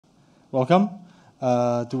welcome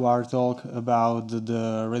to our talk about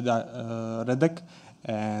the RetDec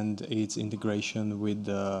and its integration with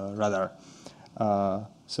the radar.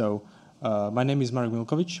 My name is Marek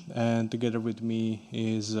Milkovic, and together with me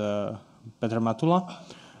is Petr Matula.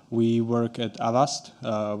 We work at Avast,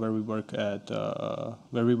 where we work on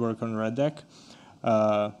RetDec.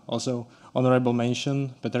 Also, honorable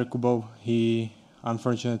mention, Petr Kubov. He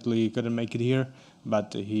unfortunately couldn't make it here,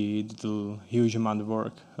 but he did a huge amount of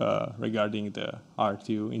work regarding the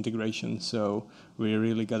R2 integration, so we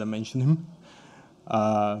really gotta mention him.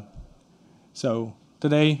 So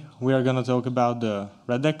today we are gonna talk about the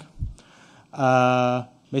RetDec.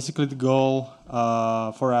 Basically, the goal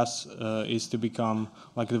for us is to become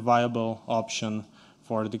like the viable option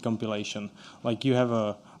for the compilation. Like you have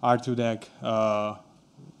a R2 deck.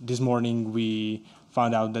 This morning we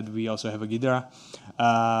found out that we also have a Ghidra,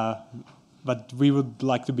 but we would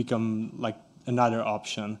like to become like another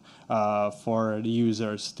option for the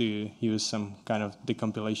users to use some kind of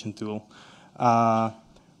decompilation tool.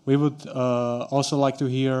 We would also like to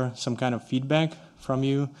hear some kind of feedback from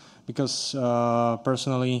you, because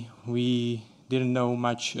personally we didn't know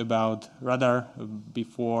much about radar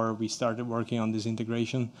before we started working on this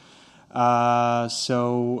integration. We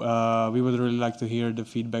would really like to hear the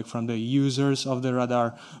feedback from the users of the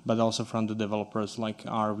radar, but also from the developers, like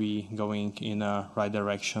are we going in a right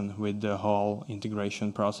direction with the whole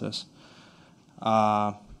integration process.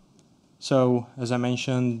 So as I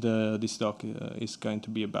mentioned, this talk is going to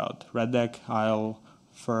be about RetDec. I'll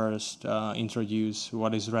first introduce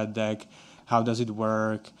what is RetDec, how does it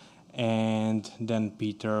work, and then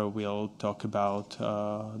Peter will talk about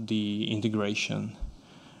the integration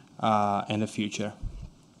and the future.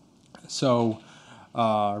 So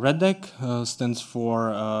RetDec stands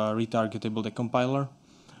for Retargetable Decompiler.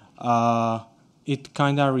 It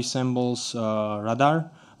kind of resembles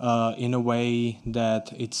radar in a way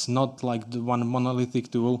that it's not like the one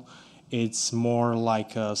monolithic tool. It's more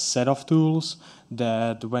like a set of tools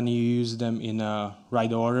that when you use them in a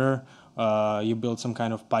right order, you build some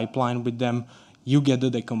kind of pipeline with them, you get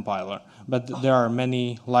the decompiler. But there are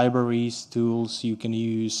many libraries, tools you can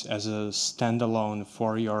use as a standalone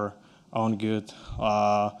for your own good.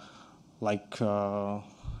 I'll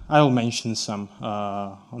mention some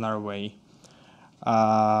on our way.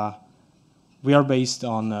 We are based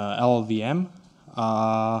on LLVM,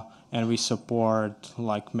 and we support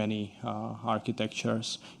like many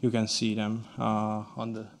architectures. You can see them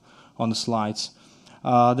on the slides.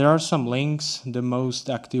 There are some links. The most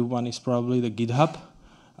active one is probably the GitHub,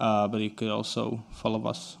 but you could also follow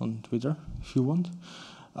us on Twitter if you want.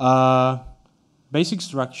 Basic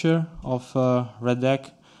structure of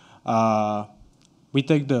RetDec. We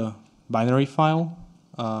take the binary file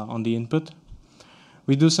on the input.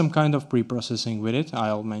 We do some kind of pre-processing with it.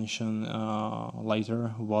 I'll mention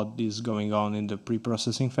later what is going on in the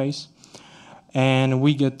pre-processing phase. And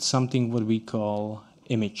we get something what we call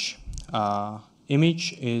image.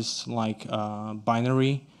 Image is like a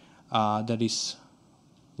binary that is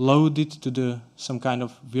loaded to some kind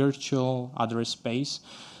of virtual address space.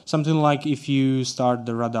 Something like if you start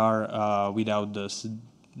the radar without this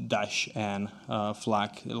 -n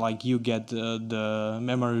flag, like you get the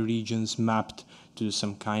memory regions mapped to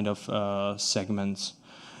some kind of segments.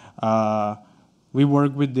 We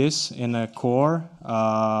work with this in a core.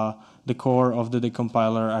 The core of the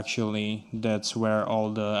decompiler, actually, that's where all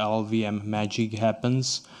the LLVM magic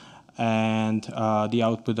happens. And the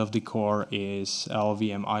output of the core is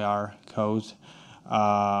LLVM IR code.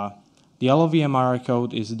 The LLVM IR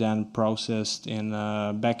code is then processed in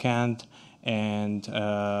backend, and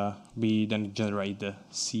we then generate the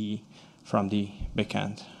C from the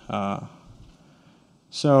backend.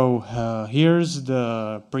 Here's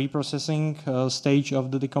the pre-processing stage of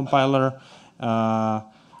the decompiler.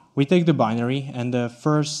 We take the binary, and the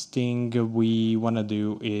first thing we want to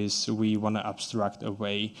do is we want to abstract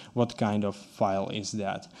away what kind of file is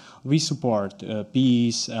that. We support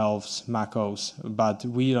Ps, elfs, macos, but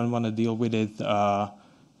we don't want to deal with it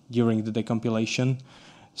during the decompilation.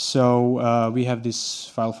 So we have this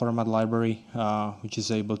file format library, which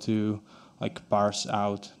is able to like parse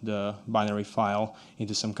out the binary file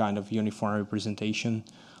into some kind of uniform representation.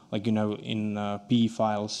 Like, you know, in P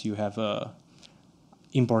files, you have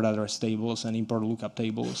import address tables and import lookup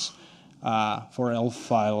tables. For ELF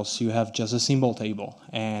files, you have just a symbol table.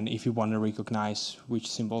 And if you want to recognize which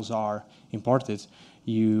symbols are imported,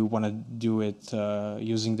 you want to do it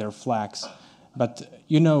using their flags. But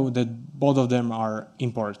you know that both of them are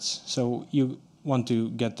imports. So you want to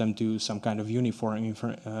get them to some kind of uniform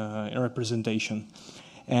representation.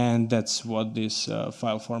 And that's what this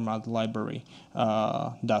file format library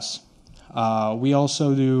does. We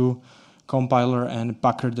also do compiler and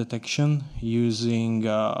packer detection using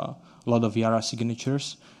a lot of Yara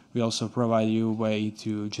signatures. We also provide you a way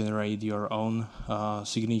to generate your own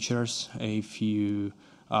signatures if you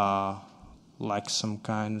like some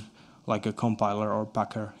kind, like a compiler or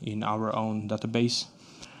packer in our own database.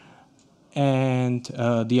 And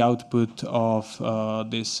the output of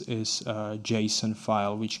this is a JSON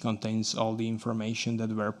file which contains all the information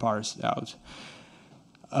that were parsed out.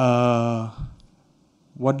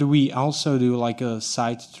 What do we also do, like a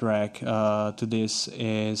side track to this,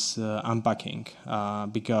 is unpacking,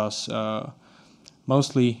 because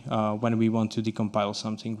mostly when we want to decompile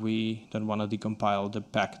something, we don't want to decompile the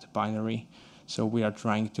packed binary. So we are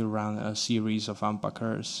trying to run a series of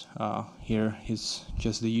unpackers. Here is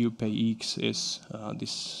just the UPX is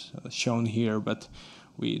this shown here, but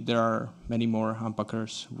there are many more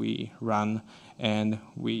unpackers we run, and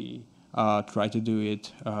we try to do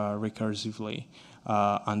it recursively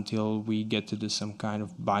until we get to some kind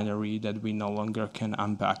of binary that we no longer can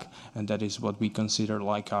unpack, and that is what we consider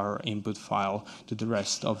like our input file to the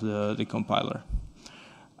rest of the decompiler.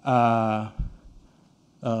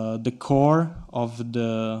 The core of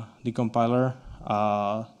the decompiler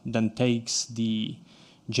then takes the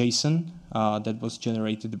JSON that was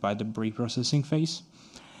generated by the pre-processing phase,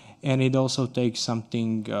 and it also takes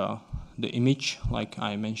something, the image, like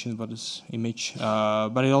I mentioned what is image,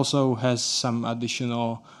 but it also has some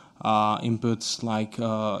additional inputs, like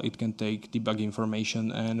it can take debug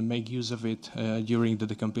information and make use of it during the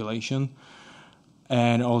decompilation,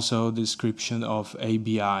 and also description of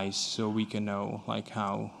ABIs, so we can know like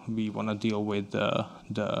how we want to deal with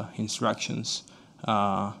the instructions.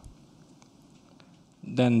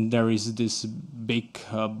 Then there is this big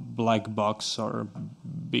black box or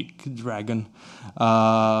big dragon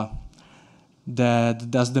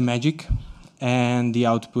that does the magic, and the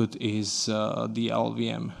output is the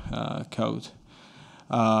LVM code.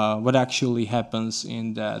 What actually happens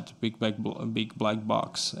in that big black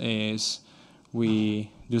box is we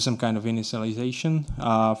do some kind of initialization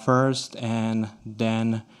first, and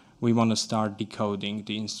then we want to start decoding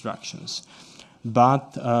the instructions.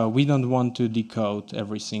 But we don't want to decode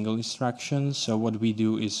every single instruction, so what we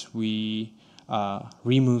do is we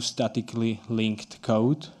remove statically linked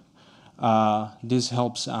code. This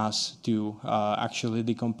helps us to actually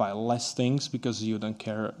decompile less things, because you don't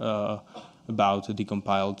care about a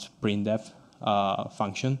decompiled printf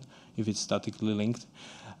function if it's statically linked.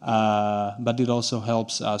 But it also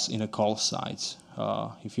helps us in a call sites.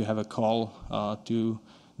 If you have a call to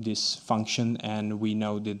this function and we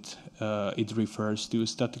know that it refers to a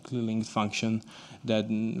statically linked function,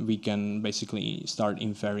 then we can basically start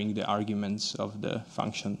inferring the arguments of the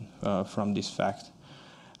function from this fact.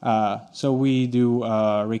 So we do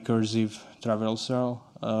recursive traversal,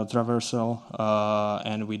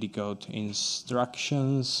 and we decode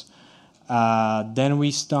instructions. Then we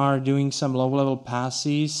start doing some low-level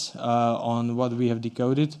passes on what we have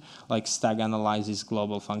decoded, like stack analysis,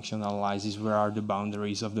 global function analysis, where are the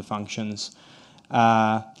boundaries of the functions.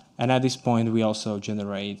 And at this point, we also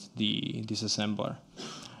generate the disassembler.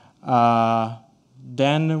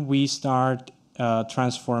 Then we start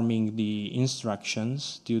transforming the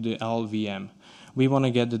instructions to the LVM. We want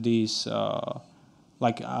to get these, how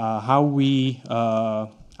we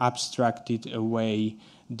abstracted away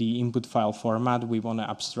the input file format, we want to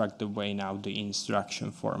abstract away now the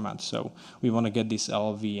instruction format. So we want to get this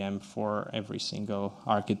LVM for every single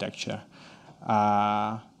architecture.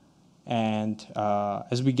 And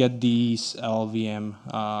as we get these LVM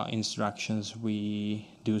instructions, we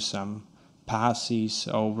do some passes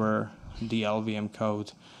over the LVM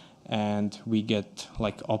code, and we get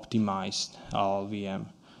like optimized LVM.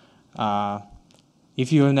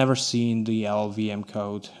 If you have never seen the LVM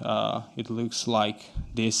code, it looks like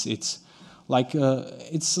this. It's like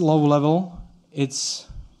it's low level. It's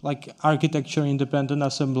like architecture independent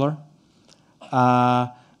assembler,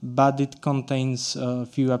 but it contains a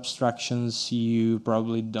few abstractions you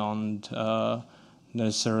probably don't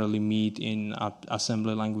necessarily meet in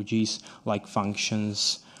assembly languages, like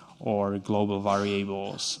functions or global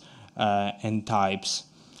variables and types.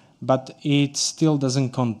 But it still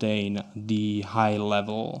doesn't contain the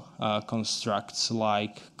high-level constructs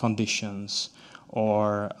like conditions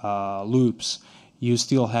or loops. You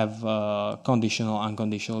still have conditional,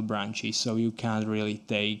 unconditional branches, so you can't really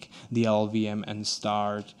take the LVM and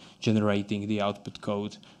start generating the output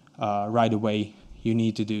code right away. You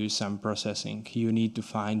need to do some processing. You need to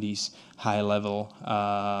find these high-level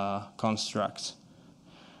constructs.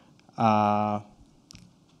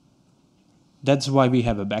 That's why we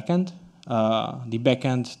have a backend. The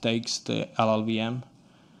backend takes the LLVM,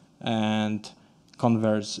 and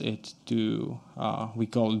converts it to, we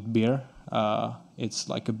call it beer. It's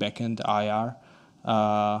like a backend IR.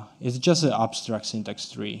 It's just an abstract syntax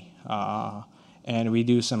tree, and we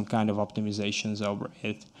do some kind of optimizations over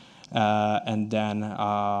it. And then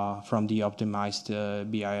from the optimized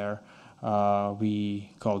BIR,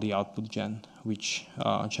 we call the output gen, which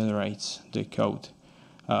generates the code,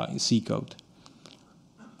 C code.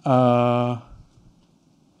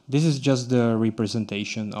 This is just the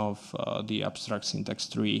representation of the abstract syntax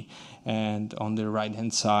tree, and on the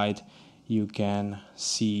right-hand side, you can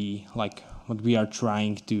see like what we are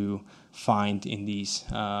trying to find in these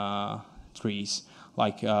trees.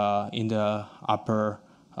 Like in the upper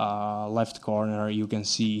left corner, you can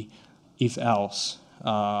see if else.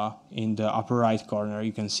 In the upper right corner,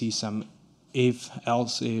 you can see some if,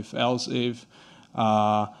 else if, else if.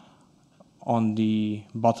 On the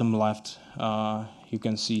bottom left, you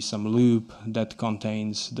can see some loop that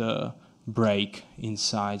contains the break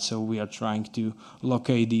inside. So we are trying to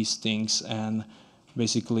locate these things and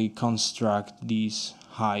basically construct these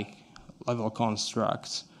high-level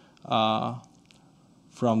constructs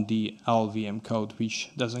from the LVM code, which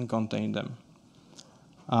doesn't contain them.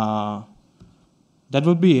 That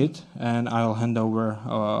would be it, and I'll hand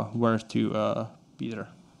over word to Peter.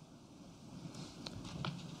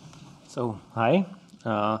 So, hi.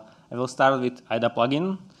 I will start with IDA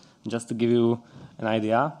plugin, just to give you an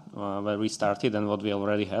idea where we started and what we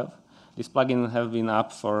already have. This plugin has been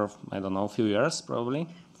up for, I don't know, a few years probably.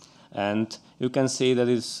 And you can see that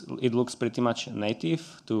it looks pretty much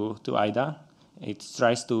native to IDA. It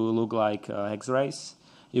tries to look like X-rays.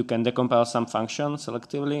 You can decompile some function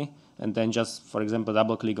selectively, and then just, for example,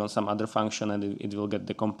 double-click on some other function, and it will get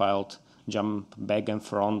decompiled, jump back and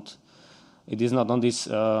front. It is not on this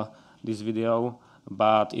video,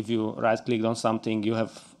 but if you right-click on something, you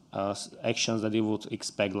have actions that you would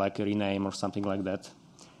expect, like a rename or something like that.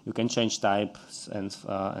 You can change types and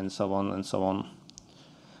so on and so on.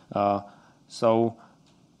 So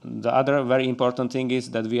the other very important thing is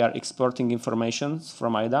that we are exporting information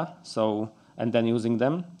from IDA, and then using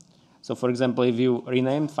them. So for example, if you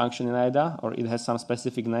rename function in IDA or it has some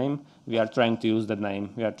specific name, we are trying to use that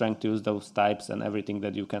name. We are trying to use those types and everything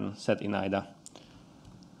that you can set in IDA.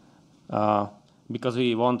 Because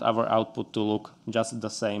we want our output to look just the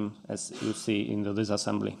same as you see in the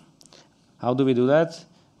disassembly. How do we do that?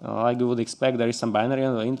 Like you would expect, there is some binary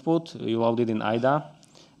on the input. You load it in IDA,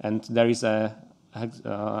 and there is a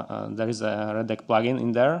RetDec plugin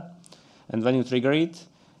in there. And when you trigger it,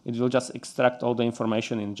 it will just extract all the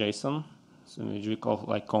information in JSON, which we call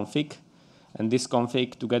like config. And this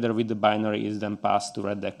config, together with the binary, is then passed to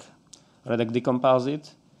RetDec. RetDec decompiles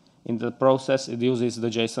it. In the process, it uses the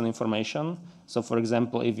JSON information. So, for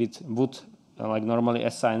example, if it would like normally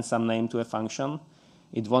assign some name to a function,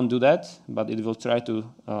 it won't do that, but it will try to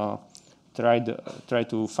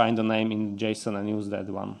find the name in JSON and use that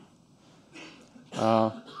one.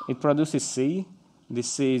 It produces C. This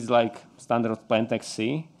C is like standard plaintext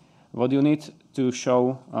C. What you need to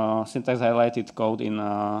show syntax highlighted code in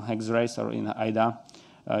X-rays or in IDA,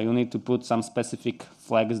 you need to put some specific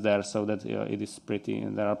flags there so that it is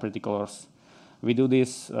there are pretty colors. We do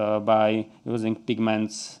this by using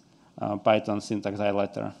Pigment's Python syntax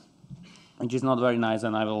highlighter, which is not very nice,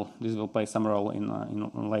 and this will play some role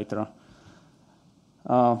in later.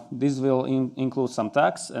 This will include some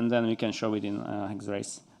tags, and then we can show it in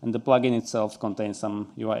X-rays. And the plugin itself contains some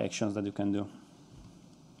UI actions that you can do.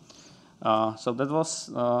 So that was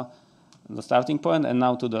the starting point, and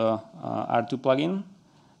now to the R2 plugin.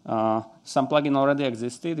 Some plugin already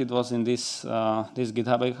existed. It was in this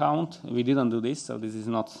GitHub account. We didn't do this, so this is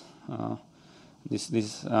not this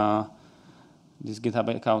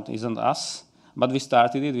GitHub account isn't us. But we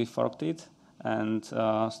started it, we forked it, and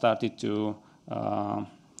started to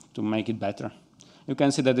make it better. You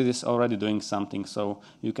can see that it is already doing something. So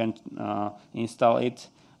you can install it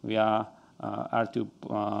via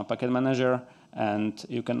R2 packet manager, and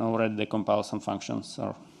you can already decompile some functions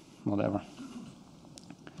or whatever.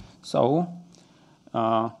 So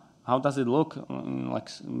how does it look in like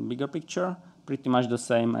bigger picture? Pretty much the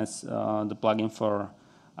same as the plugin for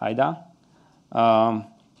IDA.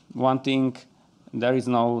 One thing, there is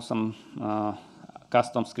no some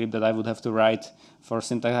custom script that I would have to write for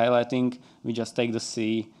syntax highlighting. We just take the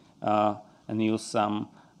C and use some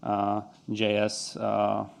JS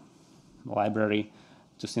library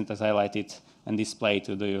to syntax highlight it and display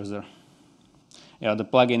to the user. Yeah, the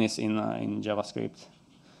plugin is in JavaScript,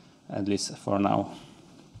 at least for now.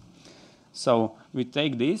 So we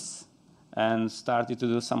take this and started to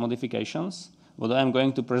do some modifications. What I'm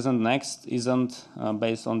going to present next isn't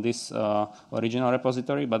based on this original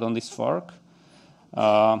repository, but on this fork.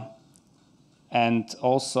 And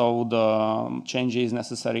also the changes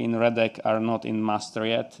necessary in RetDec are not in master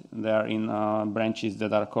yet. They are in branches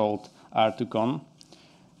that are called r2con.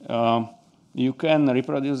 You can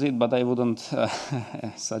reproduce it, but I wouldn't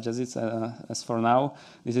suggest it as for now.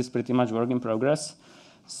 This is pretty much work in progress.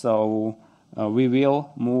 So we will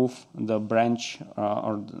move the branch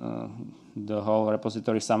or the whole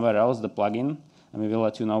repository somewhere else, the plugin, and we will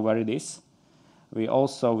let you know where it is. We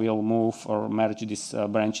also will move or merge these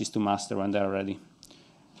branches to master when they are ready.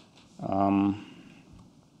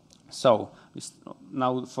 So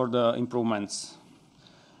now for the improvements.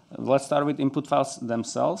 Let's start with input files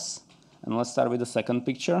themselves, and let's start with the second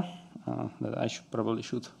picture that I probably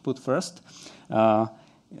should put first.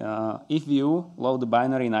 If you load the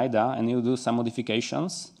binary in IDA and you do some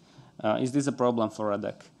modifications, is this a problem for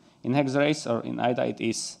RetDec? In Hexrace or in IDA it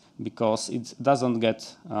is, because it doesn't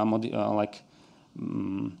get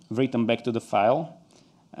written back to the file,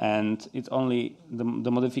 and it only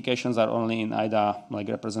the modifications are only in IDA like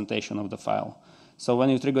representation of the file. So when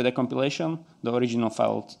you trigger decompilation, the original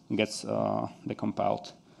file gets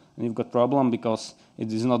decompiled, and you've got problem because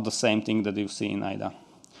it is not the same thing that you see in IDA.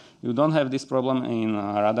 You don't have this problem in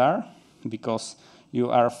Radar because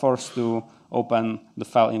you are forced to open the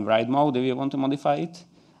file in write mode if you want to modify it,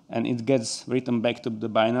 and it gets written back to the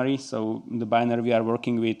binary. So the binary we are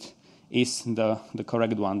working with is the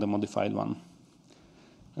correct one, the modified one.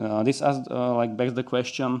 This begs the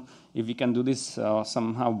question if we can do this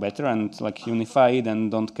somehow better and like unify it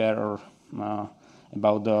and don't care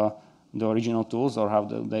about the original tools or how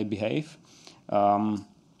they behave. I'm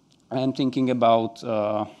thinking about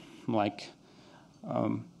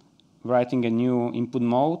writing a new input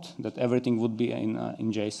mode that everything would be in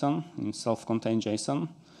JSON, in self-contained JSON.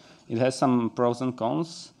 It has some pros and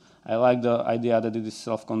cons. I like the idea that it is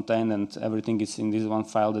self-contained and everything is in this one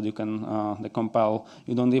file that you can decompile.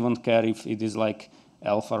 You don't even care if it is like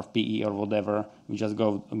ELF or PE or whatever. You just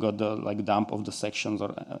got the dump of the sections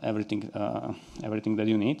or everything that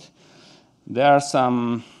you need. There are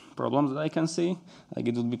some problems that I can see. Like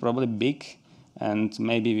it would be probably big, and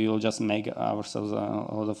maybe we will just make ourselves a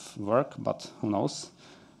lot of work, but who knows?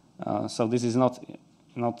 So this is not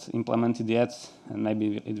implemented yet, and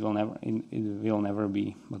maybe it will never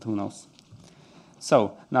be, but who knows?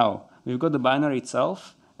 So now we've got the binary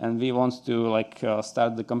itself, and we want to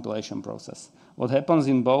start the compilation process. What happens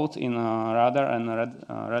in both Radar and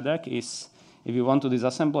RetDec is if you want to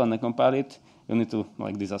disassemble and decompile it, you need to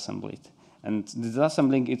disassemble it. And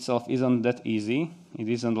disassembling itself isn't that easy. It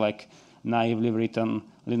isn't like naively written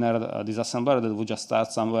linear disassembler that would just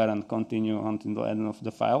start somewhere and continue until the end of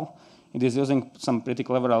the file. It is using some pretty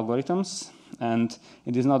clever algorithms, and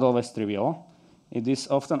it is not always trivial. It is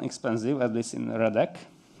often expensive, at least in RetDec.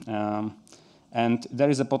 And there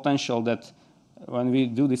is a potential that when we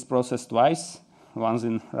do this process twice, once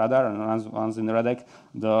in Radar and once in RetDec,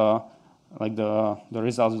 the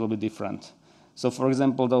results will be different. So for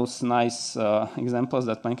example, those nice examples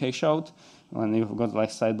that Pancake showed, when you've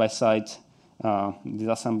got side-by-side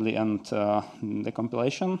disassembly and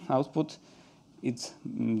decompilation output, it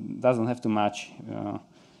doesn't have to match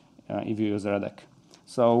if you use RetDec.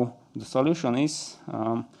 So the solution is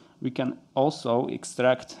we can also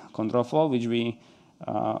extract control flow, which we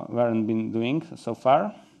weren't been doing so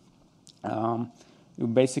far. You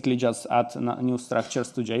basically just add new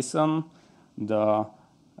structures to JSON. The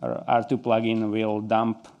R2 plugin will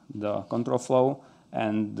dump the control flow,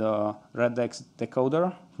 and the RetDec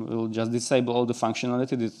decoder will just disable all the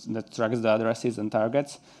functionality that tracks the addresses and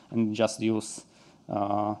targets, and just use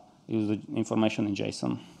the information in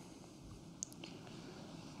JSON.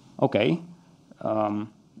 Okay,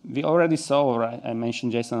 we already saw, I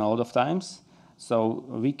mentioned JSON a lot of times, so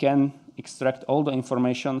we can extract all the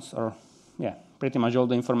informations, or pretty much all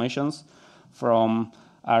the informations from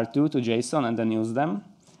R2 to JSON and then use them.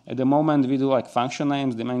 At the moment, we do function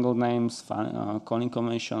names, demangled names, calling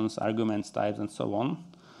conventions, arguments, types, and so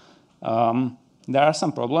on. There are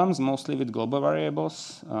some problems, mostly with global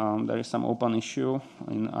variables. There is some open issue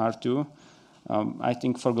in R2. I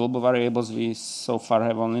think for global variables, we so far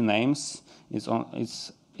have only names.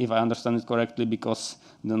 It's if I understand it correctly, because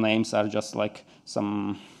the names are just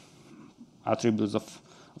some attributes of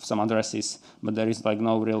some addresses, but there is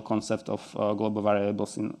no real concept of global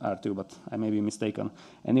variables in R2, but I may be mistaken.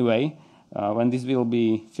 Anyway, when this will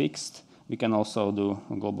be fixed, we can also do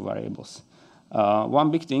global variables. One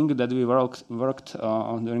big thing that we worked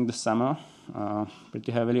on during the summer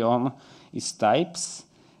pretty heavily on is types.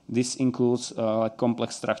 This includes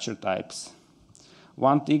complex structure types.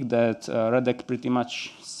 one thing that RetDec pretty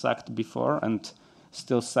much sucked before and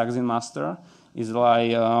still sucks in master is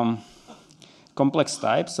like complex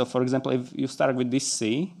types. So for example, if you start with this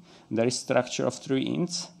C, there is structure of 3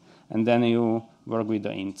 ints, and then you work with the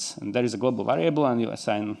ints. And there is a global variable, and you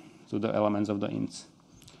assign to the elements of the ints.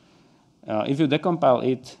 If you decompile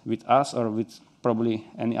it with us or with probably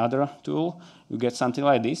any other tool, you get something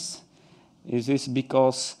like this. This is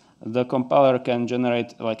because the compiler can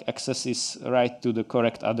generate like accesses right to the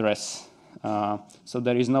correct address. So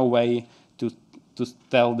there is no way to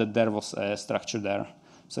tell that there was a structure there.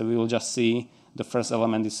 So we will just see the first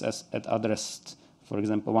element is at address, for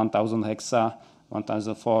example, 1000 hexa,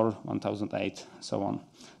 1004, 1008, so on.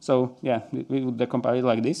 So yeah, we would decompile it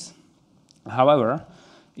like this. However,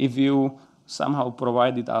 if you somehow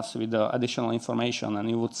provided us with additional information and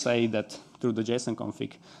you would say that through the JSON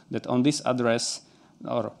config that on this address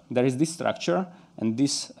or there is this structure and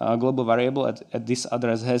this global variable at this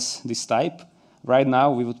address has this type, right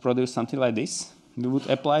now we would produce something like this. We would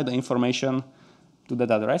apply the information to that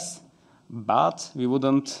address, but we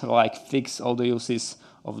wouldn't like fix all the uses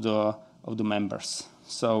of the members.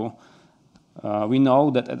 So we know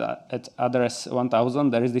that at address 1000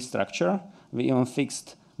 there is this structure. We even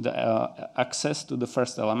fixed the access to the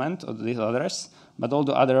first element of this address, but all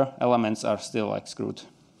the other elements are still like screwed.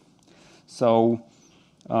 So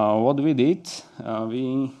what we did,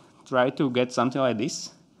 we tried to get something like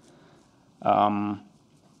this.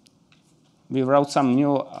 We wrote some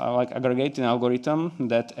new like aggregating algorithm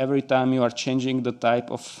that every time you are changing the type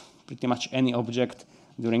of pretty much any object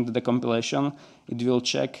during the decompilation, it will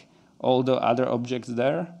check all the other objects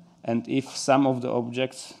there. And if some of the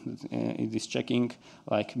objects it is checking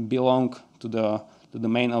like belong to the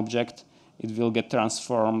main object, it will get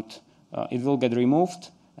transformed, it will get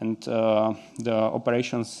removed, and the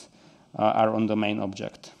operations are on the main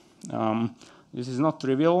object. This is not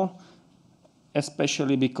trivial,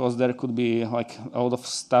 especially because there could be like a lot of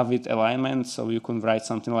stuff with alignment. So you can write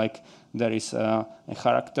something like there is a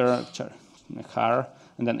character, a char,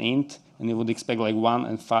 and an int, and you would expect like 1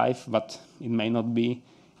 and 5, but it may not be.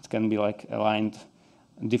 It can be like aligned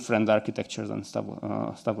different architectures and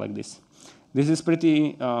stuff like this. This is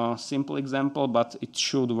pretty simple example, but it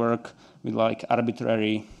should work with like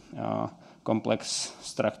arbitrary complex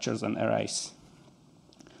structures and arrays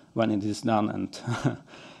when it is done and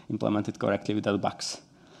implemented correctly without bugs.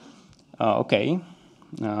 Okay,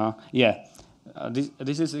 yeah.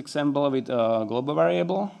 This is example with a global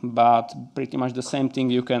variable, but pretty much the same thing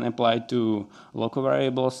you can apply to local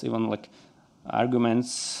variables, even like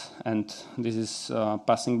arguments, and this is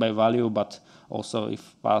passing by value, but also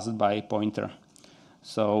if passed by pointer.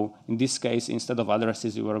 So in this case, instead of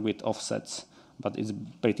addresses, you work with offsets, but it's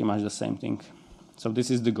pretty much the same thing. So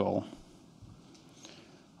this is the goal.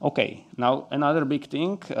 Okay, now another big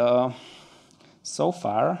thing. So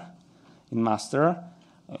far in master,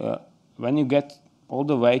 when you get all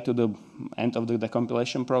the way to the end of the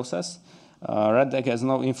decompilation process, RetDec has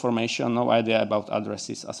no information, no idea about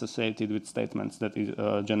addresses associated with statements that is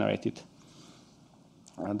generated.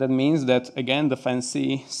 That means that, again, the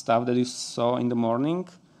fancy stuff that you saw in the morning,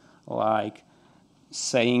 like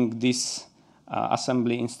saying this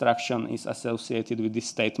assembly instruction is associated with this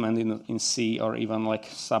statement in C, or even like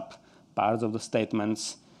sub parts of the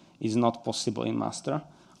statements, is not possible in master.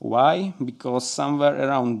 Why? Because somewhere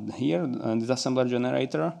around here, this assembler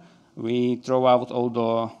generator, we throw out all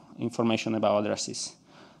the information about addresses.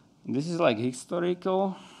 This is like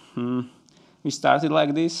historical. We started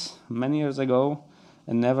like this many years ago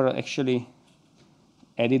and never actually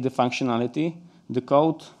added the functionality. The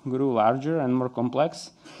code grew larger and more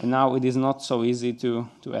complex, and now it is not so easy to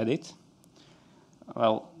edit.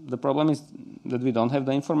 Well, the problem is that we don't have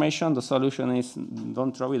the information. The solution is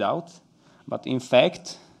don't throw it out. But in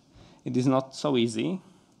fact, it is not so easy.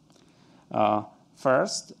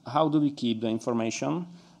 First, how do we keep the information?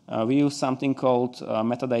 We use something called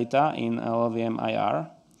metadata in LLVM IR,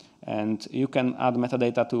 and you can add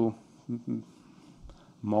metadata to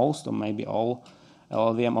most or maybe all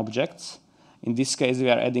LLVM objects. In this case, we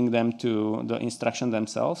are adding them to the instruction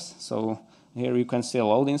themselves. So here you can see a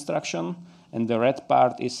load instruction, and the red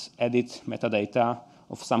part is edit metadata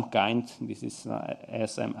of some kind. This is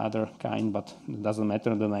ASM other kind, but it doesn't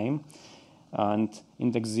matter the name. And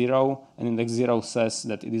index 0, and index 0 says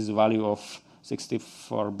that it is a value of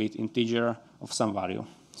 64-bit integer of some value.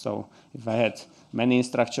 So if I had many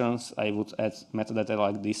instructions, I would add metadata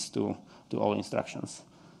like this to all instructions.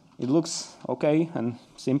 It looks okay and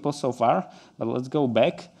simple so far, but let's go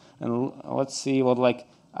back and let's see what like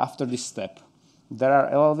after this step. There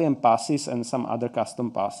are LLVM passes and some other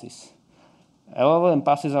custom passes. LLVM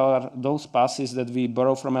passes are those passes that we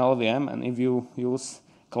borrow from LLVM, and if you use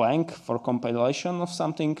Clang for compilation of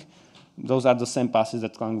something, those are the same passes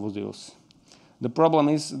that Clang would use. The problem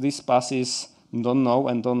is these passes don't know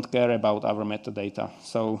and don't care about our metadata.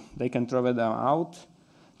 So they can throw them out,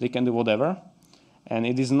 they can do whatever, and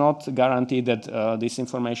it is not guaranteed that this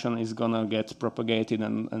information is gonna get propagated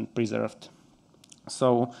and preserved.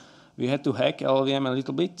 So we had to hack LLVM a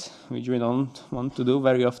little bit, which we don't want to do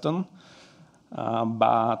very often,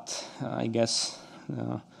 but I guess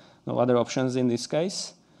no other options in this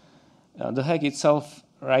case. The hack itself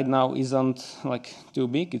right now isn't like too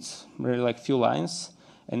big, it's really like few lines,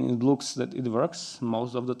 and it looks that it works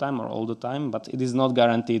most of the time or all the time, but it is not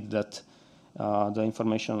guaranteed that the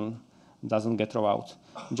information doesn't get thrown out.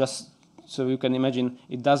 Just so you can imagine,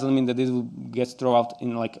 it doesn't mean that it will get thrown out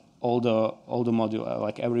in like all the module,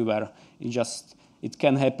 like everywhere. It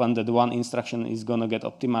can happen that one instruction is gonna get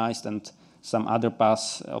optimized and some other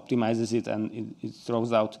pass optimizes it and it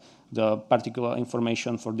throws out the particular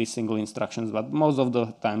information for these single instructions, but most of the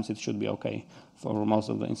times it should be okay for most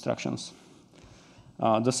of the instructions.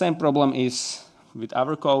 The same problem is with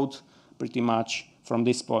our code pretty much from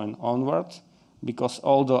this point onward, because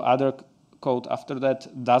all the other code after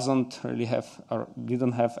that doesn't really have or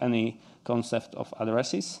didn't have any concept of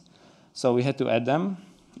addresses. So we had to add them.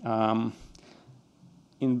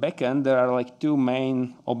 In backend, there are like two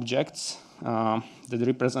main objects that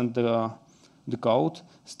represent the code,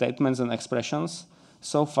 statements and expressions.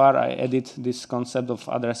 So far, I added this concept of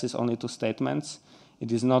addresses only to statements.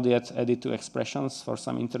 It is not yet added to expressions for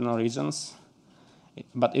some internal reasons,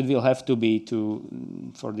 but it will have to be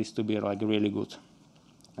for this to be like really good.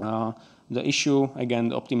 The issue, again,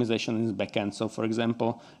 the optimization is backend. So for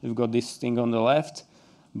example, we've got this thing on the left,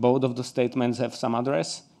 both of the statements have some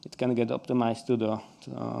address. It can get optimized to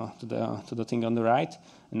the thing on the right.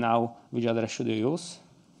 And now, which address should you use?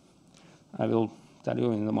 I will tell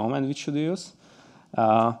you in a moment which should you use.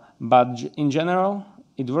 But in general,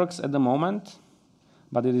 it works at the moment,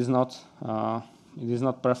 but it is not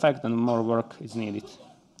perfect, and more work is needed.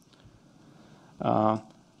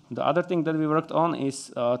 The other thing that we worked on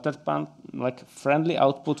is like friendly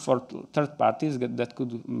output for third parties that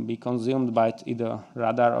could be consumed by either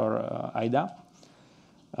Radar or IDA.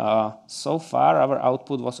 So far, our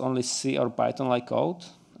output was only C or Python-like code,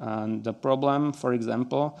 and the problem, for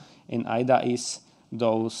example, in IDA is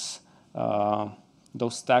those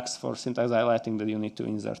tags for syntax highlighting that you need to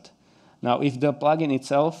insert. Now, if the plugin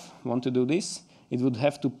itself want to do this, it would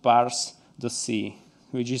have to parse the C,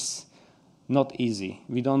 which is not easy.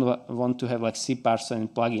 We don't want to have like C parser in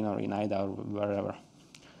plugin or in IDA or wherever.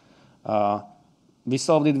 We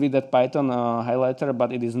solved it with that Python highlighter,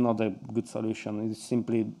 but it is not a good solution. It is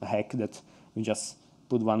simply a hack that we just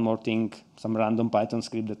put one more thing, some random Python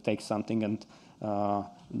script that takes something and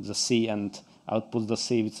the C and outputs the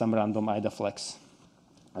C with some random IDA flags.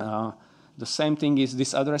 The same thing is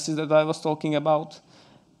these addresses that I was talking about.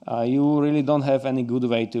 You really don't have any good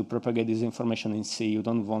way to propagate this information in C. You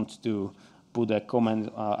don't want to put a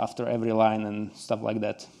comment after every line and stuff like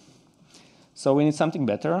that. So we need something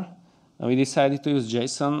better. We decided to use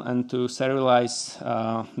JSON and to serialize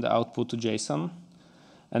the output to JSON.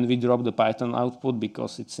 And we dropped the Python output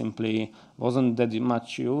because it simply wasn't that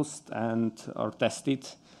much used or tested,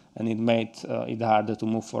 and it made it harder to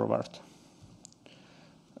move forward.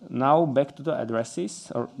 Now back to the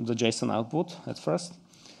addresses, or the JSON output at first.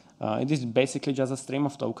 It is basically just a stream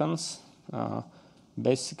of tokens.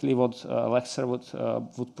 Basically what Lexer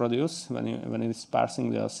would produce when it is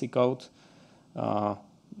parsing the C code,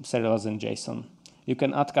 serialized in JSON. You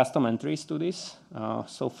can add custom entries to this.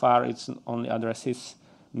 So far it's only addresses.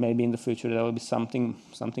 Maybe in the future there will be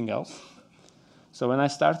something else. So when I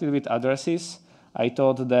started with addresses, I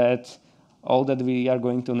thought that all that we are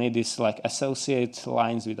going to need is like associate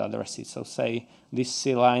lines with addresses. So say this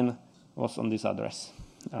C line was on this address.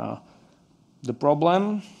 The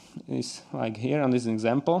problem is like here on this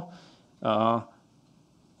example.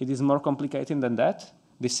 It is more complicated than that.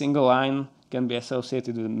 This single line can be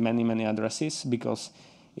associated with many addresses because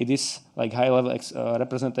it is like high-level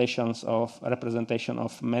representation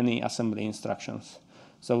of many assembly instructions.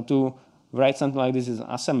 So to write something like this in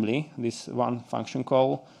assembly, this one function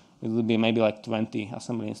call, it will be maybe like 20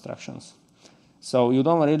 assembly instructions. So you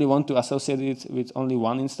don't really want to associate it with only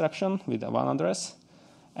one instruction, with one address,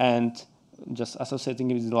 and just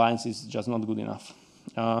associating it with the lines is just not good enough.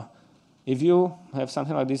 If you have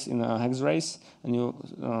something like this in a hex arrays and you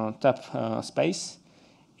tap space,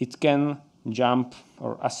 it can jump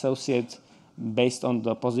or associate based on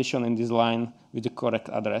the position in this line with the correct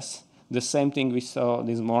address. The same thing we saw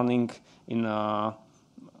this morning in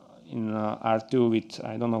in R2 with,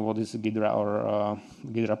 I don't know what is Ghidra or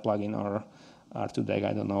Ghidra plugin or R2DEC,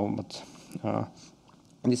 I don't know, but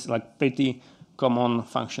this is like pretty common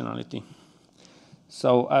functionality.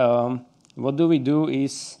 So what do we do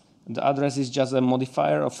is the address is just a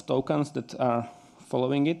modifier of tokens that are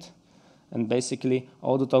following it. And basically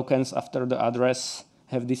all the tokens after the address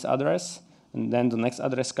have this address. And then the next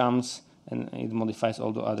address comes and it modifies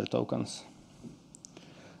all the other tokens.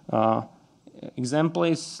 Example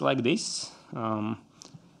is like this. I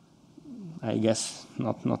guess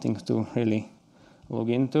nothing to really log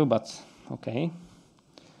into, but okay.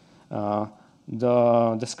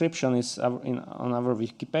 The description is on our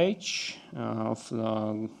wiki page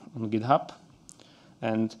on GitHub,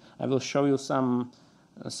 and I will show you some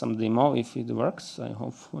demo if it works.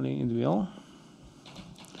 Hopefully it will.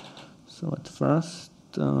 So at first,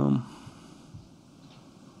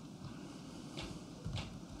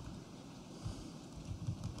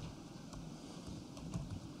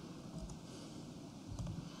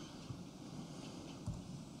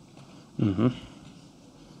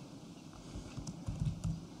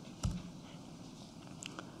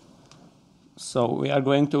 So we are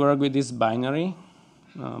going to work with this binary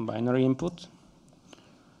input.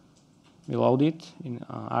 We load it in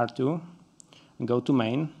R2 and go to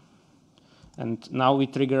main. And now we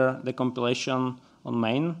trigger the compilation on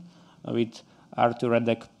main with R2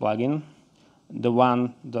 RetDec plugin,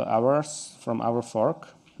 the ours from our fork,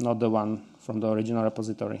 not the one from the original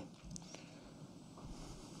repository.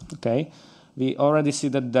 Okay, we already see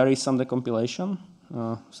that there is some decompilation,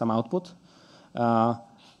 some output.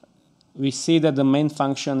 We see that the main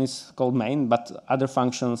function is called main, but other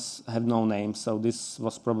functions have no name, so this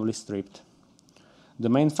was probably stripped. The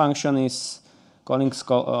main function is calling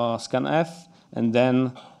scanf and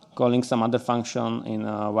then calling some other function in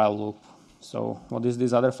a while loop. So what is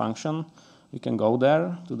this other function? We can go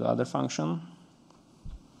there to the other function.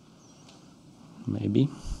 Maybe.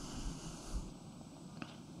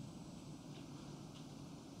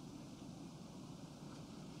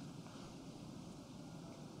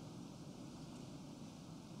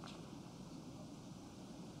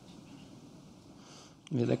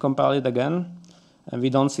 We decompile it again, and we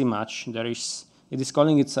don't see much. It is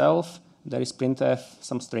calling itself, there is printf,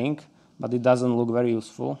 some string, but it doesn't look very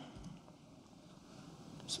useful.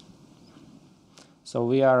 So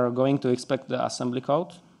we are going to expect the assembly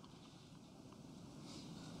code.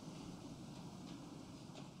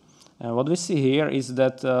 And what we see here is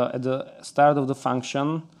that at the start of the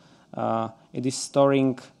function, it is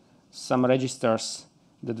storing some registers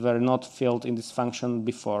that were not filled in this function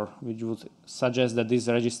before, which would suggest that these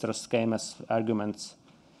registers came as arguments.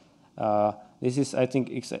 This is, I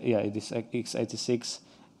think, it is x86.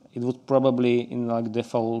 It would probably, in like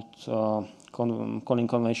default calling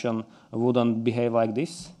convention, wouldn't behave like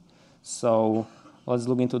this. So let's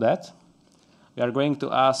look into that. We are going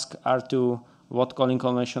to ask R2 what calling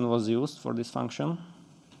convention was used for this function.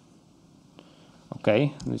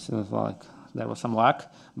 Okay, this is like there was some lag,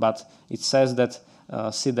 but it says that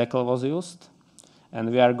cdecl was used,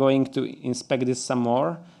 and we are going to inspect this some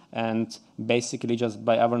more, and basically just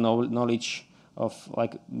by our knowledge of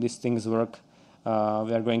like these things work, we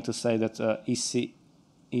are going to say that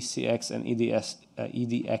ECX and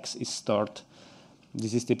EDX is stored.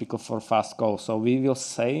 This is typical for fast call, so we will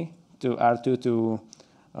say to R2 to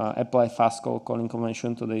apply fast call calling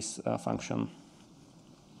convention to this function.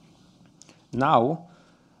 Now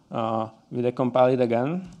we decompile it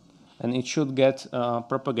again, and it should get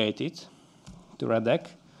propagated to RetDec.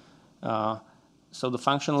 So the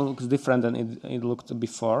function looks different than it looked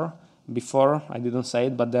before. Before, I didn't say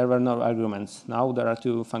it, but there were no arguments. Now there are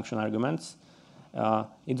two function arguments.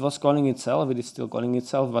 It was calling itself, it is still calling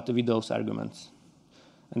itself, but with those arguments.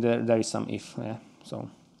 And there is some if. Yeah, so,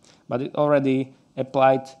 but it already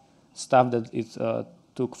applied stuff that it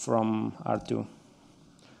took from R2.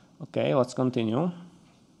 Okay, let's continue.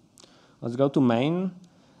 Let's go to main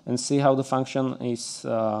and see how the function is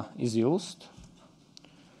used.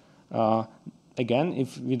 Again,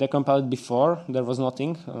 if we decompiled before, there was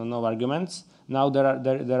nothing, no arguments. Now there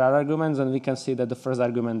are arguments, and we can see that the first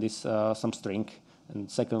argument is some string, and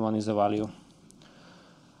the second one is a value.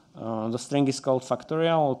 The string is called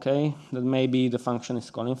factorial. Okay, that maybe the function is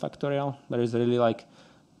calling factorial. There is really like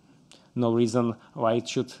no reason why it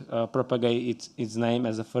should propagate its name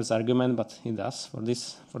as a first argument, but it does for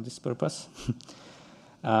this purpose.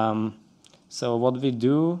 So what we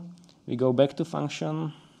do, we go back to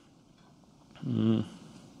function, we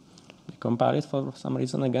compile it for some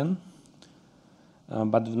reason again,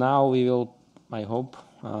 but now we will, I hope,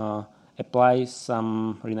 apply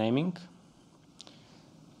some renaming.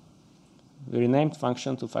 we renamed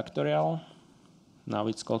function to factorial. Now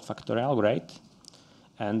it's called factorial, great.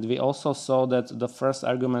 And we also saw that the first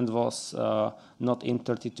argument was not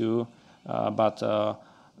int32, but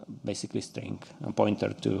basically string, a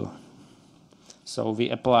pointer to. So we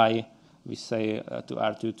say to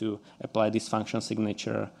R2 to apply this function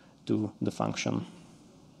signature to the function.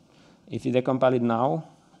 If we decompile it now,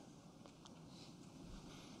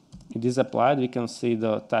 it is applied. We can see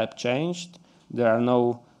the type changed. There are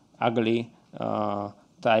no ugly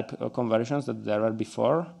type conversions that there were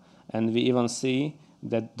before. And we even see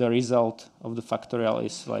that the result of the factorial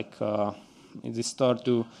is like, it is stored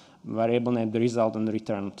to variable named result and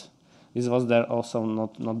returned. This was there also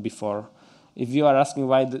not before. If you are asking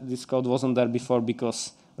why this code wasn't there before,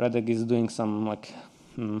 because RetDec is doing some like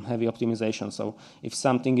heavy optimization. So if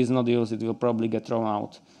something is not used, it will probably get thrown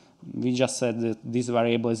out. We just said that this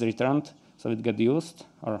variable is returned, so it gets used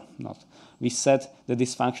or not. We said that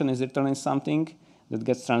this function is returning something that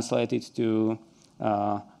gets translated to,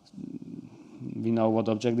 we know what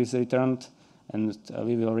object is returned, and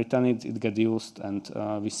we will return it, it gets used, and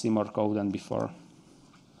we see more code than before.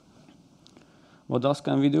 What else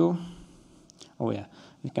can we do? Oh yeah,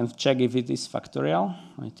 we can check if it is factorial,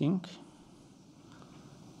 I think.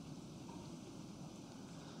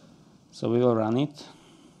 So we will run it.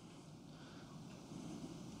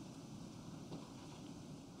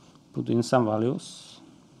 Put in some values.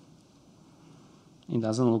 It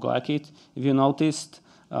doesn't look like it. If you noticed,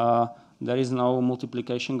 there is no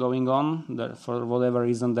multiplication going on. There, for whatever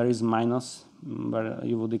reason, there is minus, where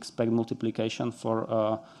you would expect multiplication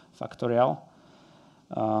for factorial.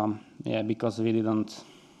 Yeah, because we didn't,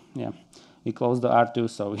 yeah, we closed the R2,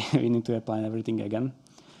 so we need to apply everything again.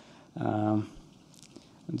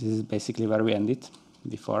 This is basically where we ended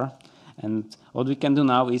before. And what we can do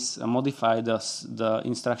now is modify the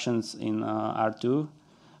instructions in R2,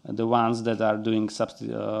 the ones that are doing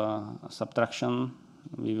subtraction.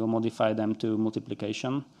 We will modify them to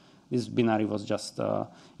multiplication. This binary was just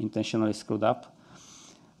intentionally screwed up,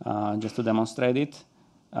 just to demonstrate it.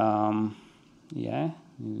 Yeah, it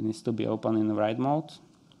needs to be open in the write mode.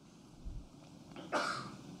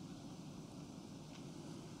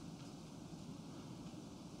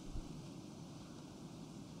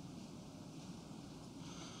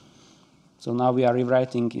 So now we are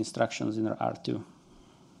rewriting instructions in R2.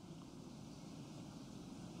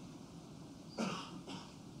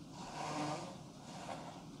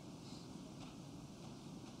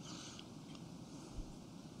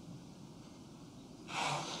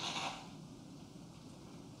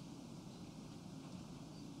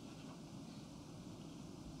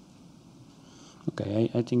 Okay,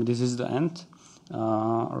 I think this is the end,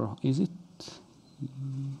 or is it?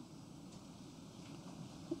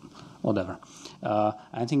 Whatever.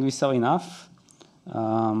 I think we saw enough,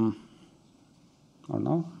 or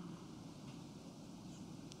no?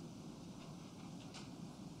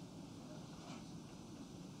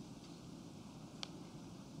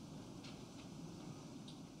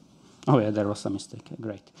 Oh yeah, there was a mistake.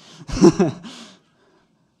 Great.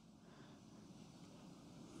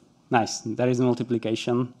 Nice. There is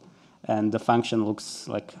multiplication, and the function looks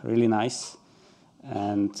like really nice.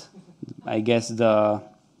 And I guess the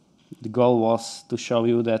goal was to show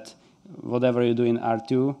you that whatever you do in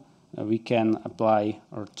R2, we can apply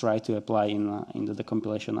or try to apply in the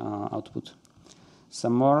decompilation output.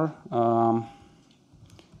 Some more.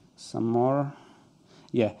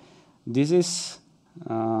 Yeah, this is.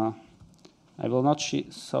 I will not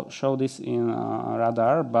show this in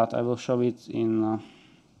Radar, but I will show it in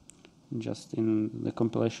just in the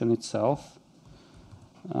compilation itself.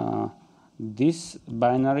 This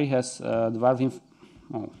binary has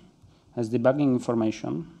has debugging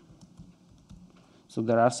information. So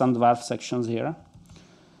there are some dwarf sections here.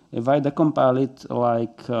 If I decompile it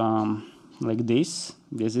like this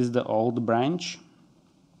is the old branch.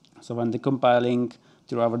 So when decompiling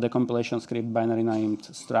through our decompilation script binary named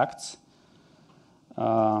structs,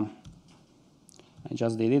 I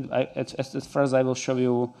just did it. At first I will show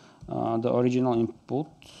you the original input.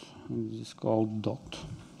 This is called dot.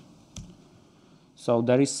 So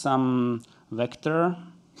there is some vector.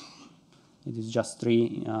 It is just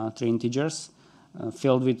three integers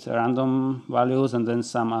filled with random values and then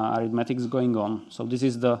some arithmetics going on. So this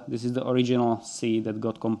is the original C that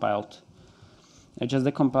got compiled. I just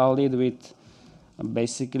decompiled it with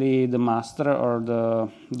basically the master or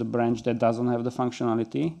the branch that doesn't have the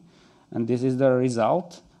functionality, and this is the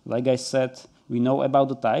result. Like I said, we know about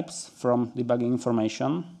the types from debugging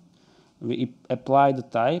information. We apply the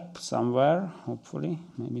type somewhere, hopefully,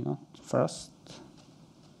 maybe not first.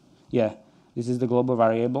 Yeah, this is the global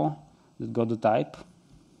variable that got the type.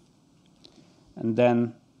 and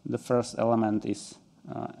then the first element is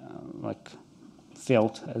like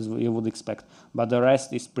filled as you would expect, but the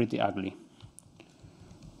rest is pretty ugly.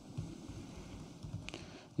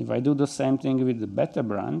 If I do the same thing with the beta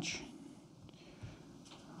branch,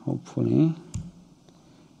 hopefully,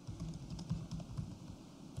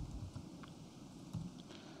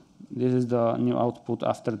 this is the new output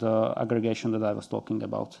after the aggregation that I was talking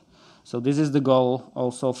about. So this is the goal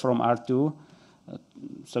also from R2.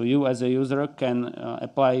 So you as a user can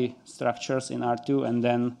apply structures in R2, and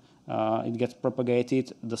then it gets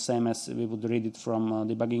propagated the same as we would read it from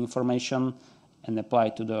debugging information and apply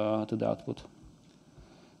to the output.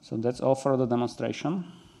 So that's all for the demonstration.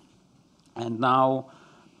 And now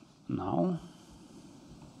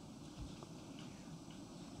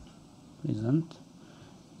isn't.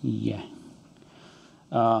 Yeah.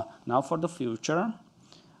 Now for the future.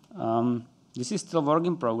 This is still work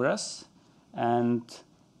in progress, and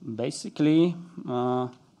basically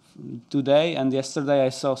today and yesterday I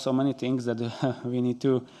saw so many things that we need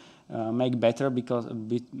to make better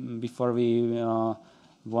before we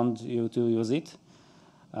want you to use it.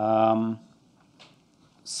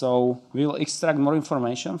 So we'll extract more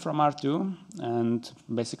information from R2 and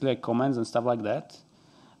basically like comments and stuff like that.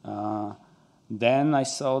 Then I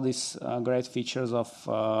saw these great features of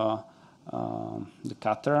the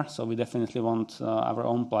cutter, so we definitely want our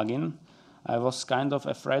own plugin. I was kind of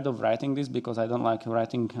afraid of writing this because I don't like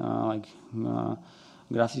writing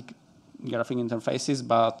graphic interfaces,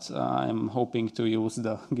 but I'm hoping to use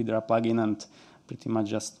the Ghidra plugin and pretty much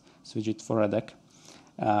just switch it for RetDec.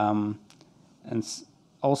 And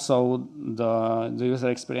also the user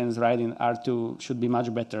experience writing R2 should be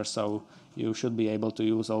much better, so you should be able to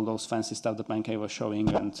use all those fancy stuff that Pancake was showing,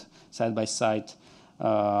 and side-by-side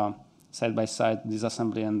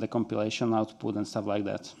disassembly and decompilation output and stuff like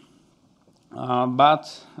that.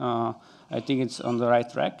 But I think it's on the right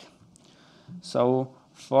track. So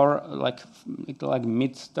for like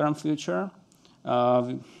mid-term future,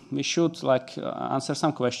 we should answer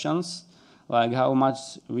some questions, like how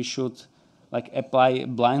much we should apply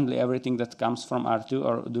blindly everything that comes from R2,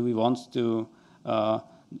 or do we want to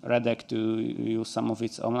RetDec to use some of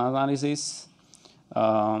its own analysis?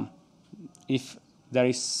 If there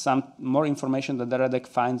is some more information that the RetDec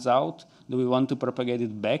finds out, do we want to propagate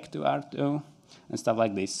it back to R2 and stuff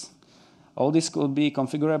like this? All this could be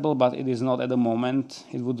configurable, but it is not at the moment.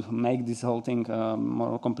 It would make this whole thing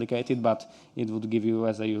more complicated, but it would give you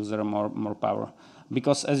as a user more power.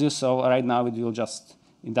 Because as you saw right now, it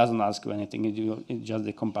doesn't ask you anything. It just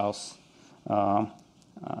decompiles.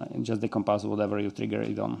 It just decompiles whatever you trigger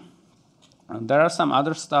it on. And there are some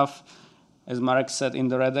other stuff, as Marek said, in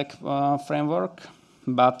the RetDec framework,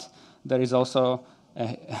 but there is also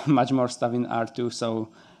much more stuff in R2. So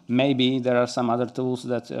maybe there are some other tools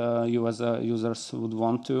that you as users would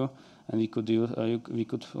want to, and we could use. We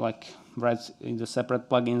could write in the separate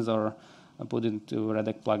plugins or put it into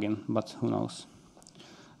RetDec plugin, but who knows?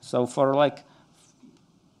 So for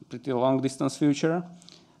pretty long distance future,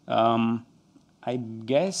 I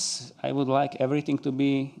guess I would like everything to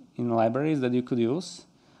be in libraries that you could use.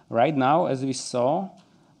 Right now, as we saw,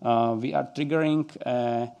 we are triggering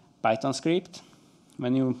a Python script.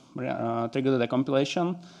 When you trigger the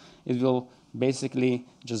decompilation, it will basically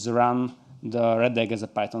just run the RetDec as a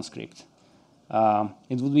Python script.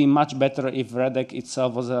 It would be much better if RetDec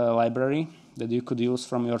itself was a library that you could use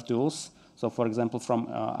from your tools. So, for example, from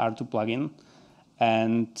R2 plugin,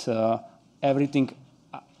 and everything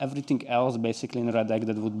else basically in RetDec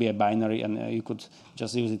that would be a binary, and you could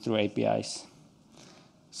just use it through APIs.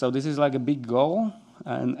 So this is a big goal,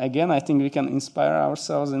 and again, I think we can inspire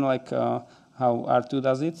ourselves in how R2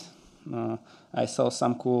 does it. I saw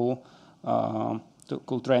some cool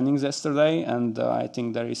trainings yesterday, and I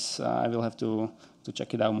think there is. I will have to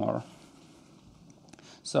check it out more.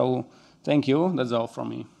 So thank you. That's all from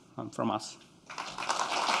me, from us.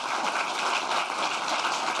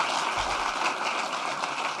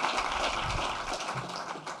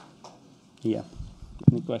 Yeah.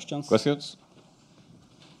 Any questions? Questions?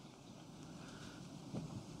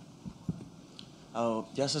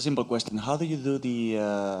 Just a simple question. How do you do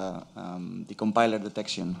the compiler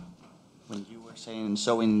detection? When you were saying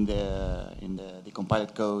in the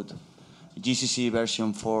decompiled code, GCC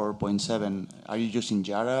version 4.7, are you using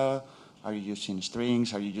Jara? Are you using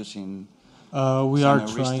strings? Are you using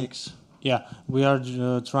heuristics? We are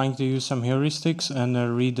trying to use some heuristics and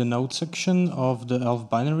read the node section of the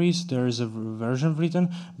ELF binaries. There is a version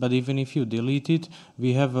written, but even if you delete it,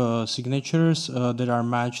 we have signatures that are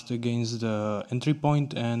matched against the entry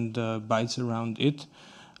point and bytes around it.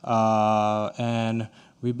 And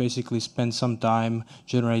we basically spend some time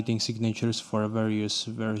generating signatures for various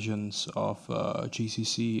versions of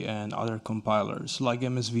GCC and other compilers like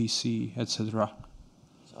MSVC, etc.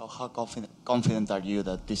 So how confident are you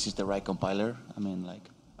that this is the right compiler? I mean, like,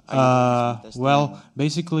 well,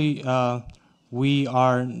 basically, we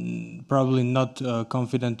are probably not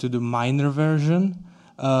confident to the minor version,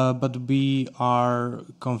 but we are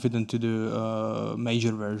confident to the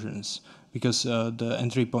major versions because the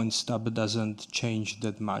entry point stub doesn't change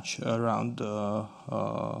that much around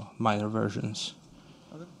minor versions.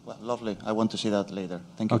 Okay. Well, lovely. I want to see that later.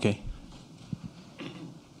 Thank you. Okay.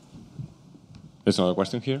 There's another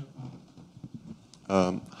question here.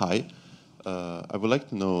 Hi. I would like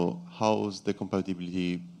to know how's the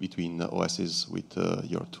compatibility between the OSs with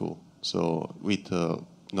your tool. So with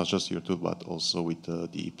not just your tool, but also with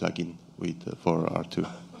the plugin for R2.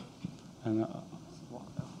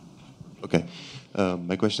 Okay.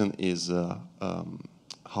 My question is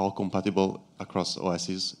how compatible across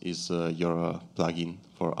OSs is your plugin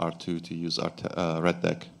for R2 to use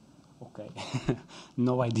RetDec? Okay,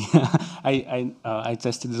 no idea. I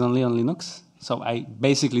tested it only on Linux. So I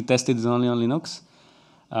basically tested it only on Linux.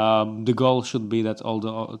 The goal should be that all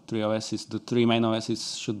the three OSs, the three main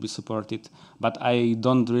OSs should be supported. But I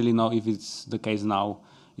don't really know if it's the case now.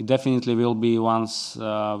 It definitely will be once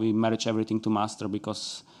we merge everything to master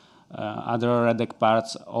because other RetDec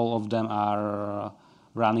parts, all of them are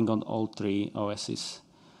running on all three OSs.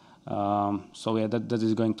 So yeah, that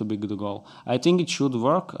is going to be the goal. I think it should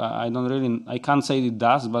work. I can't say it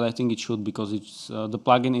does, but I think it should because it's the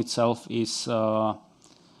plugin itself is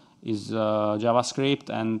JavaScript,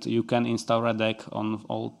 and you can install RetDec on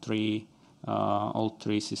all three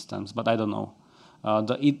systems. But I don't know.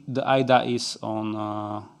 The IDA is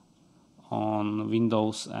on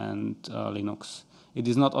Windows and Linux. It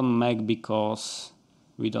is not on Mac because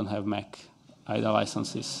we don't have Mac IDA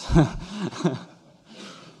licenses.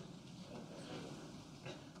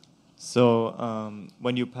 So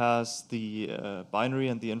when you pass the binary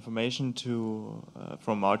and the information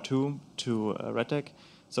from R2 to RetDec,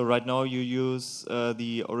 so right now you use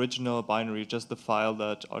the original binary, just the file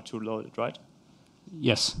that R2 loaded, right?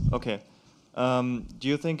 Yes. Okay. Do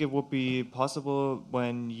you think it would be possible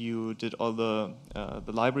when you did all the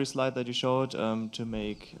library slide that you showed to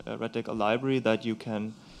make RetDec a library that you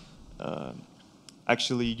can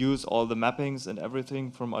actually use all the mappings and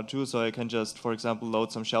everything from R2, so I can just, for example,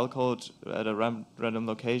 load some shellcode at a random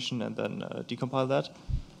location and then decompile that?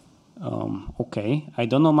 Okay, I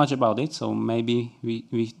don't know much about it, so maybe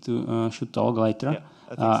we should talk later. Yeah,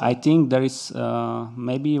 I think so. I think there is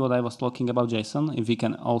maybe what I was talking about JSON. If we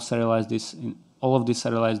can all serialize this, all of this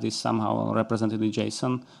serialize this somehow represented in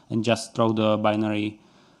JSON and just throw the binary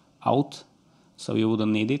out, so you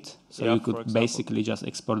wouldn't need it. So yeah, you could basically just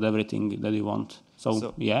export everything that you want.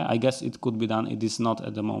 So yeah, I guess it could be done. It is not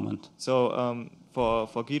at the moment. So for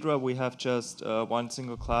Ghidra, we have just one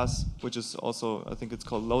single class, which is also, I think it's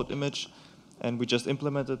called load image, and we just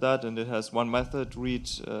implemented that, and it has one method, read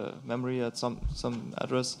memory at some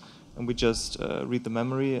address, and we just read the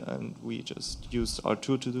memory, and we just use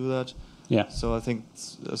R2 to do that. Yeah. So I think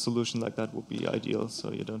a solution like that would be ideal,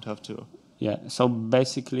 so you don't have to. Yeah. So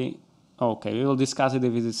basically. Okay, we will discuss it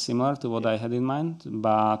if it is similar to what I had in mind.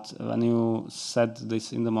 But when you said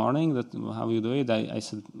this in the morning, that how you do it, I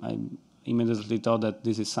immediately thought that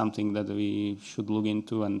this is something that we should look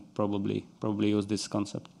into and probably use this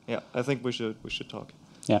concept. Yeah, I think we should talk.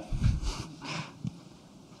 Yeah.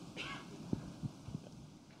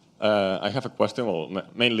 I have a question, well,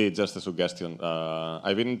 mainly just a suggestion.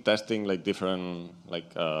 I've been testing like different,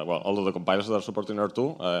 all of the compilers that are supporting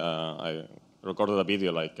R2. I recorded a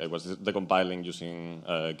video, like I was decompiling using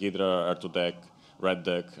Ghidra, R2Dec,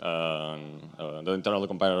 RetDec, the internal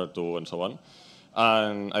compiler R2, and so on.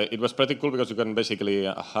 And it was pretty cool because you can basically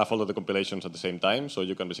have all of the compilations at the same time, so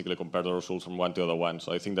you can basically compare the results from one to the other one.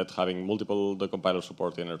 So I think that having multiple decompilers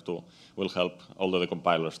supporting R2 will help all the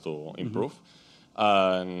decompilers to improve.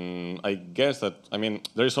 And I guess that, I mean,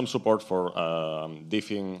 there is some support for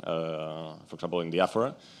diffing, for example, in the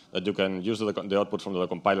Afra, that you can use the output from the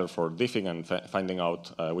compiler for diffing and finding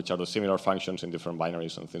out which are the similar functions in different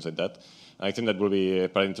binaries and things like that. And I think that will be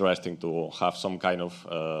very interesting to have some kind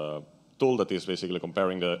of tool that is basically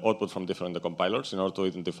comparing the output from different compilers in order to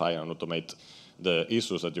identify and automate the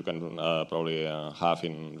issues that you can probably have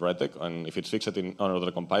in RetDec. And if it's fixed in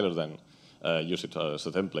another compiler, then use it as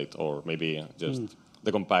a template, or maybe just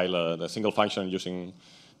decompile the single function using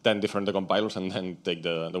 10 different decompilers and then take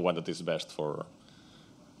the one that is best for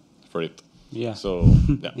it. Yeah. So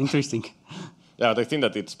yeah. Interesting. Yeah, I think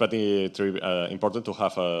that it's pretty important to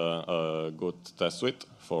have a good test suite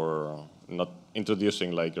for not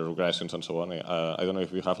introducing like regressions and so on. I don't know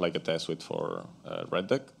if you have like a test suite for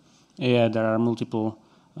RetDec. Yeah, there are multiple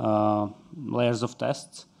layers of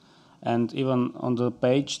tests, and even on the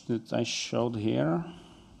page that I showed here,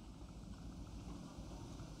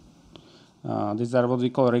 these are what we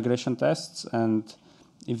call regression tests, and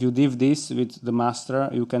if you div this with the master,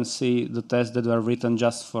 you can see the tests that were written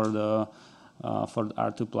just for the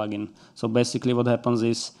R2 plugin. So basically what happens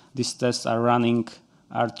is these tests are running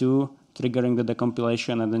R2, triggering the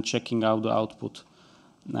decompilation, and then checking out the output.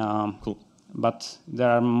 Cool. But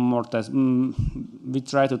there are more tests. We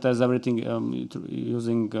try to test everything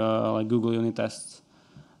using like Google unit tests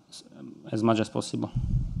as much as possible.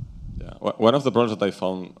 Yeah. One of the problems that I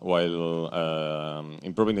found while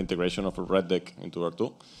improving the integration of RetDec into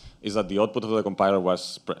R2 is that the output of the compiler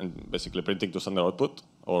was basically printing to standard output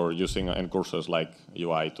or using ncursors like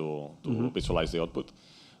UI to visualize the output.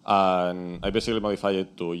 And I basically modified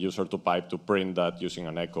it to use R2 pipe to print that using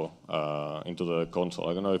an echo into the console.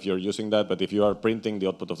 I don't know if you're using that, but if you are printing the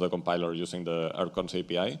output of the compiler using the r2con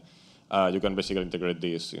API, you can basically integrate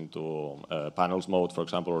this into panels mode, for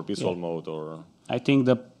example, or visual mode. Or I think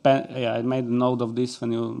I made a note of this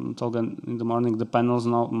when you talked in the morning. The panels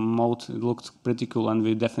mode looked pretty cool, and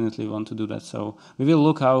we definitely want to do that. So we will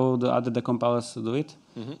look how the other decompilers do it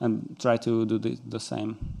and try to do the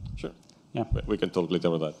same. Sure. Yeah. We can talk later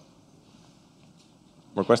about that.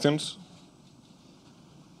 More questions?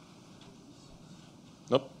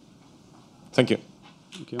 Nope. Thank you.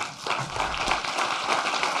 Thank you.